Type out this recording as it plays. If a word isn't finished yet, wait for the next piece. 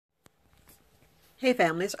Hey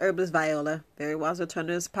family, it's Herbalist Viola. Very Wise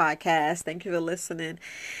Alternatives podcast. Thank you for listening.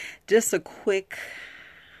 Just a quick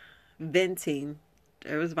venting.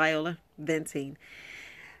 Herbalist Viola, venting.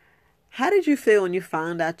 How did you feel when you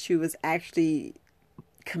found out you was actually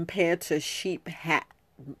compared to sheep,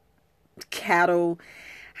 cattle?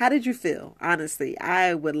 How did you feel? Honestly,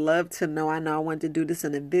 I would love to know. I know I wanted to do this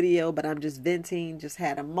in a video, but I'm just venting. Just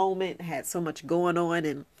had a moment, had so much going on,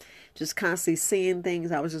 and just constantly seeing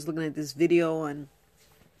things. I was just looking at this video on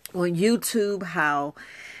YouTube how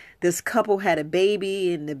this couple had a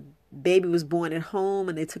baby and the baby was born at home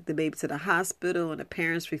and they took the baby to the hospital and the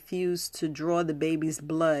parents refused to draw the baby's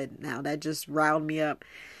blood. Now that just riled me up.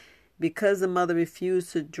 Because the mother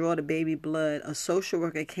refused to draw the baby blood, a social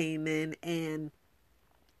worker came in and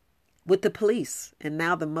with the police, and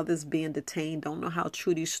now the mother's being detained. Don't know how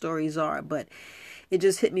true these stories are, but it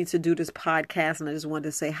just hit me to do this podcast, and I just wanted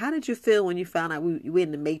to say, how did you feel when you found out we're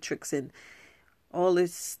in the Matrix and all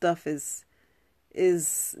this stuff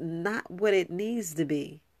is not what it needs to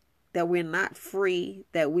be, that we're not free,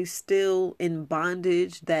 that we still in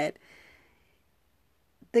bondage? That,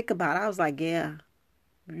 think about it, I was like, yeah,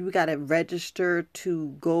 we got to register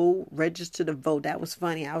to vote. That was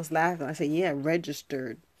funny. I was laughing. I said, yeah,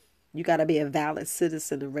 registered. You got to be a valid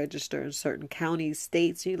citizen to register in certain counties,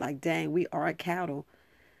 states. You're like, dang, we are cattle.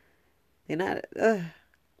 They're not.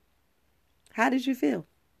 How did you feel?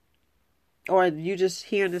 Or are you just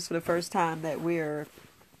hearing this for the first time, that we're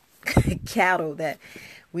cattle, that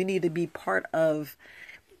we need to be part of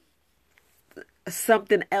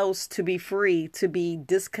something else to be free, to be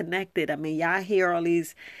disconnected? I mean, y'all hear all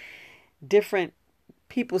these different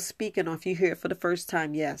people speaking, or if you hear it for the first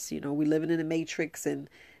time, yes, we living in the Matrix and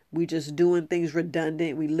we just doing things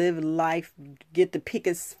redundant. We live life, get the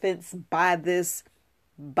picket fence, buy this,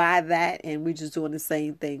 buy that, and we just doing the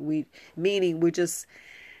same thing. We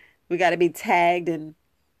got to be tagged, and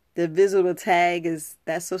the visible tag is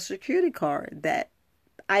that social security card, that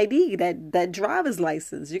ID, that driver's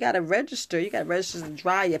license. You got to register. You got to register to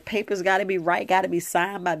drive. Your papers got to be right, got to be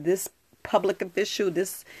signed by this public official,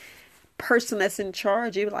 this person that's in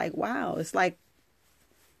charge. You're like, wow. It's like,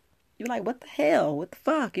 you're like, what the hell? What the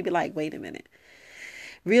fuck? You'd be like, wait a minute.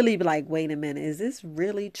 Really be like, wait a minute. Is this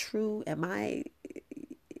really true? How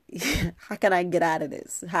can I get out of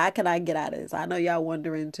this? How can I get out of this? I know y'all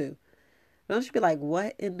wondering too. Don't you be like,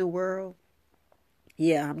 what in the world?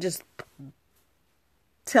 Yeah, I'm just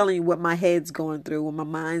telling you what my head's going through, what my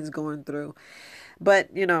mind's going through. But,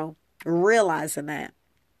 realizing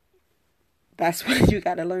that's when you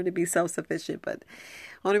got to learn to be self-sufficient. But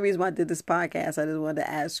only reason why I did this podcast, I just wanted to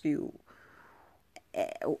ask you,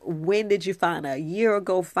 when did you find out? A year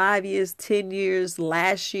ago, 5 years, 10 years,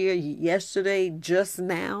 last year, yesterday, just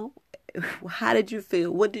now? How did you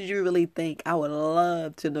feel? What did you really think? I would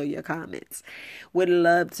love to know your comments. Would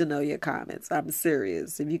love to know your comments. I'm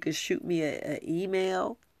serious. If you could shoot me an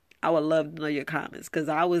email, I would love to know your comments, because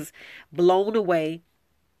I was blown away.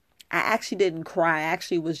 I actually didn't cry. I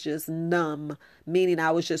actually was just numb, meaning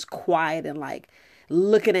I was just quiet and like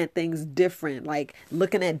looking at things different, like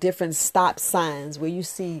looking at different stop signs where you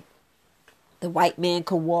see the white man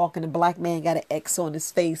could walk and the black man got an X on his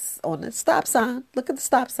face on the stop sign. Look at the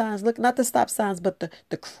stop signs. Look, not the stop signs, but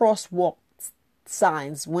the crosswalk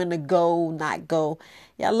signs, when to go, not go.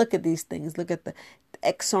 Yeah, look at these things. Look at the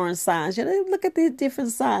X on signs. Look at these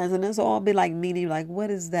different signs, and it's all be like meaning, like, what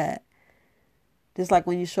is that? Just like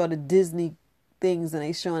when you show the Disney things and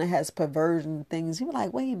they showing it has perversion things, you're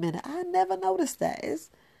like, wait a minute, I never noticed that.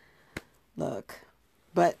 Look,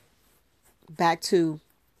 but back to,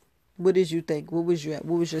 what did you think? What was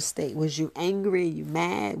your state? Was you angry? You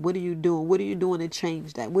mad? What are you doing? What are you doing to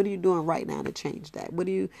change that? What are you doing right now to change that? What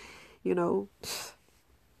do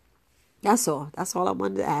that's all. That's all I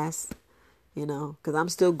wanted to ask. Because I'm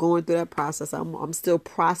still going through that process. I'm still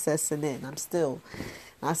processing it. And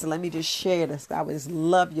I said, let me just share this. I would just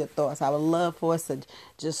love your thoughts. I would love for us to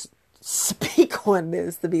just speak on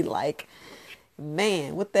this, to be like,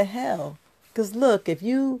 man, what the hell? Because look, if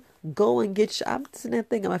you go and I'm sitting there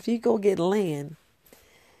thinking, if you go get land,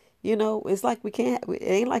 it's like it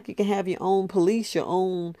ain't like you can have your own police, your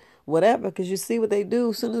own whatever, because you see what they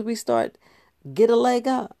do as soon as we start get a leg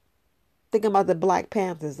up. Thinking about the Black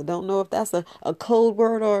Panthers. I don't know if that's a code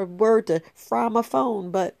word or a word to fry my phone,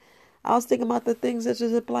 but I was thinking about the things that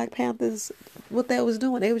the Black Panthers, what they was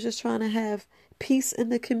doing. They was just trying to have peace in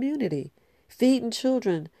the community, feeding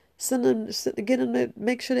children, get them to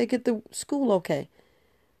make sure they get to school okay,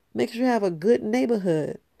 make sure you have a good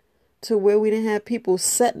neighborhood, to where we didn't have people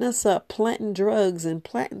setting us up, planting drugs and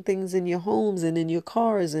planting things in your homes and in your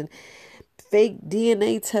cars and fake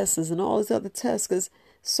DNA tests and all these other tests. Because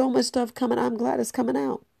So much stuff coming out. I'm glad it's coming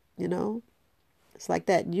out, you know. It's like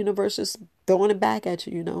that universe is throwing it back at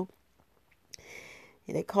you, you know.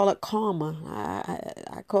 They call it karma.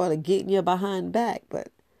 I call it getting your behind back, but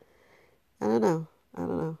I don't know. I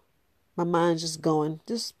don't know. My mind's just going.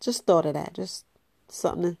 Just thought of that. Just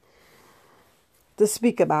something to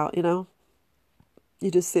speak about, you know.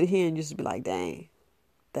 You just sit here and just be like, dang,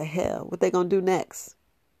 the hell, what they gonna do next?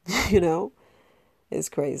 You know, it's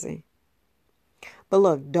crazy. But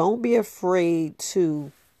look, don't be afraid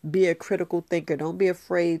to be a critical thinker. Don't be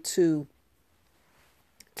afraid to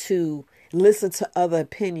listen to other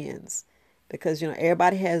opinions, because, you know,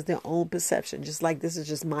 everybody has their own perception. Just like this is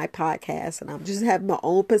just my podcast, and I'm just having my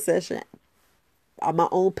own perception,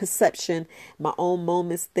 my own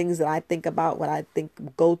moments, things that I think about, what I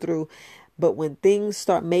think go through. But when things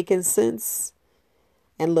start making sense,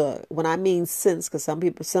 and look, when I mean sense, because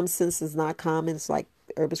some sense is not common. It's like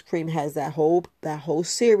Herbis Cream has that whole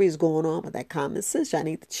series going on with that common sense. I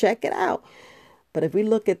need to check it out. But if we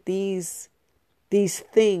look at these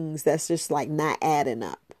things that's just like not adding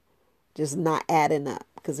up, just not adding up.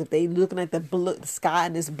 Because if they looking at the sky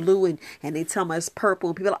and it's blue, and they tell me it's purple,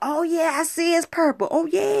 and people are like, oh yeah, I see it's purple. Oh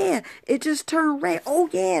yeah, it just turned red. Oh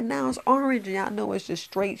yeah, now it's orange, and y'all know it's just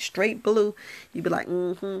straight blue. You be like,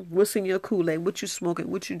 what's in your Kool-Aid? What you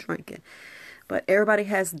smoking? What you drinking? But everybody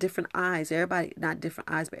has different eyes. Everybody, not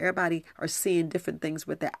different eyes, but everybody are seeing different things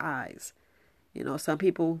with their eyes. You know, some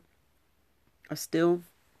people are still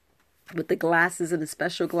with the glasses and the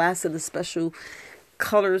special glass and the special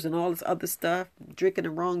colors and all this other stuff, drinking the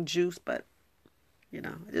wrong juice. But, you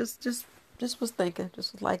know, just was thinking,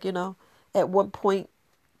 just was like, you know, at what point,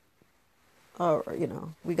 or, you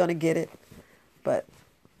know, we're going to get it. But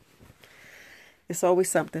it's always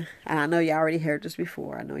something. And I know y'all already heard this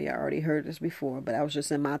before. But I was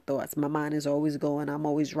just in my thoughts. My mind is always going. I'm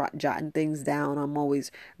always jotting things down. I'm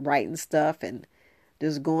always writing stuff and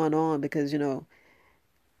just going on, because, you know,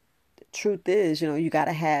 the truth is, you know, you got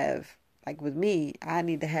to have, like with me, I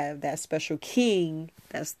need to have that special king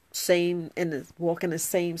that's walking the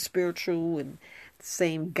same spiritual and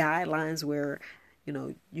same guidelines, where, you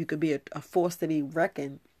know, you could be a force to be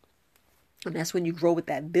reckoned. And that's when you grow with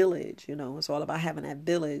that village, you know. It's all about having that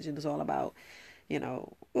village, and it's all about, you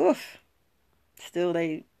know, still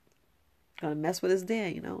they gonna mess with us there,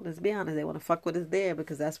 you know. Let's be honest, they want to fuck with us there,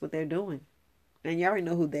 because that's what they're doing. And you already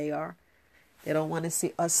know who they are. They don't want to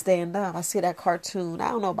see us stand up. I see that cartoon. I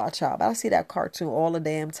don't know about y'all, but I see that cartoon all the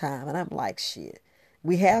damn time. And I'm like, shit.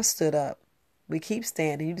 We have stood up. We keep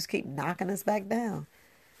standing. You just keep knocking us back down.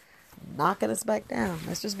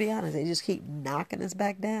 Let's just be honest. They just keep knocking us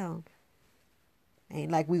back down.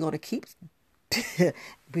 Ain't like we're going to keep.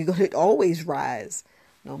 We're going to always rise.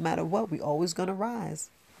 No matter what, we always going to rise.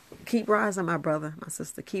 Keep rising, my brother, my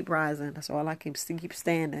sister. Keep rising. That's all I keep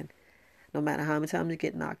standing. No matter how many times you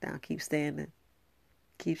get knocked down, keep standing.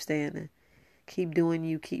 Keep standing. Keep doing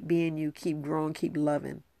you. Keep being you. Keep growing. Keep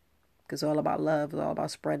loving. Because it's all about love. It's all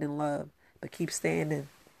about spreading love. But keep standing.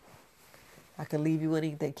 I can leave you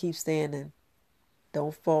anything. Keep standing.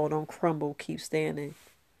 Don't fall. Don't crumble. Keep standing.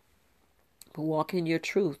 But walk in your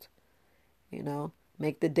truth. You know.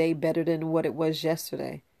 Make the day better than what it was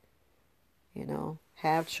yesterday. You know.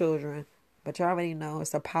 Have children. But you already know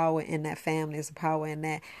it's a power in that family. It's a power in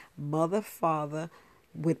that mother, father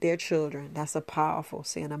with their children. That's a powerful.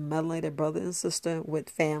 Seeing a melanated brother and sister with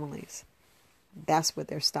families. That's what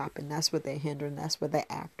they're stopping. That's what they're hindering. That's what they're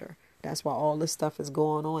after. That's why all this stuff is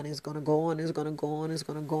going on. It's going to go on. It's going to go on. It's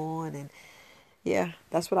going to go on. And yeah,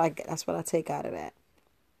 that's what I take out of that.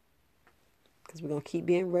 Because we're going to keep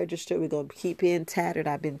being registered. We're going to keep being tattered.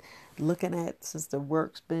 I've been looking at, since the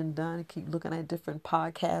work's been done, keep looking at different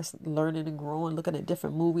podcasts, learning and growing, looking at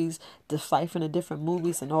different movies, deciphering the different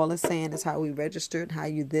movies, and all it's saying is how we registered, how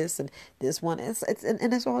you this and this one. And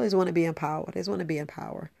that's all. They just want to be in power. They just want to be in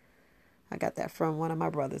power. I got that from one of my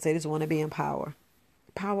brothers. They just want to be in power.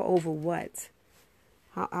 Power over what?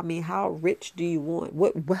 How rich do you want?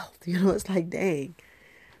 What wealth? You know, it's like, dang.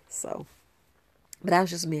 So, but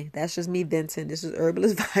that's just me. That's just me venting. This is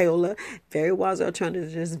Herbalist Viola. Very Wise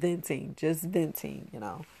Alternative. Just venting. You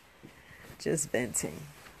know. Just venting.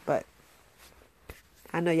 But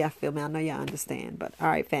I know y'all feel me. I know y'all understand. But all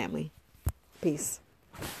right, family. Peace.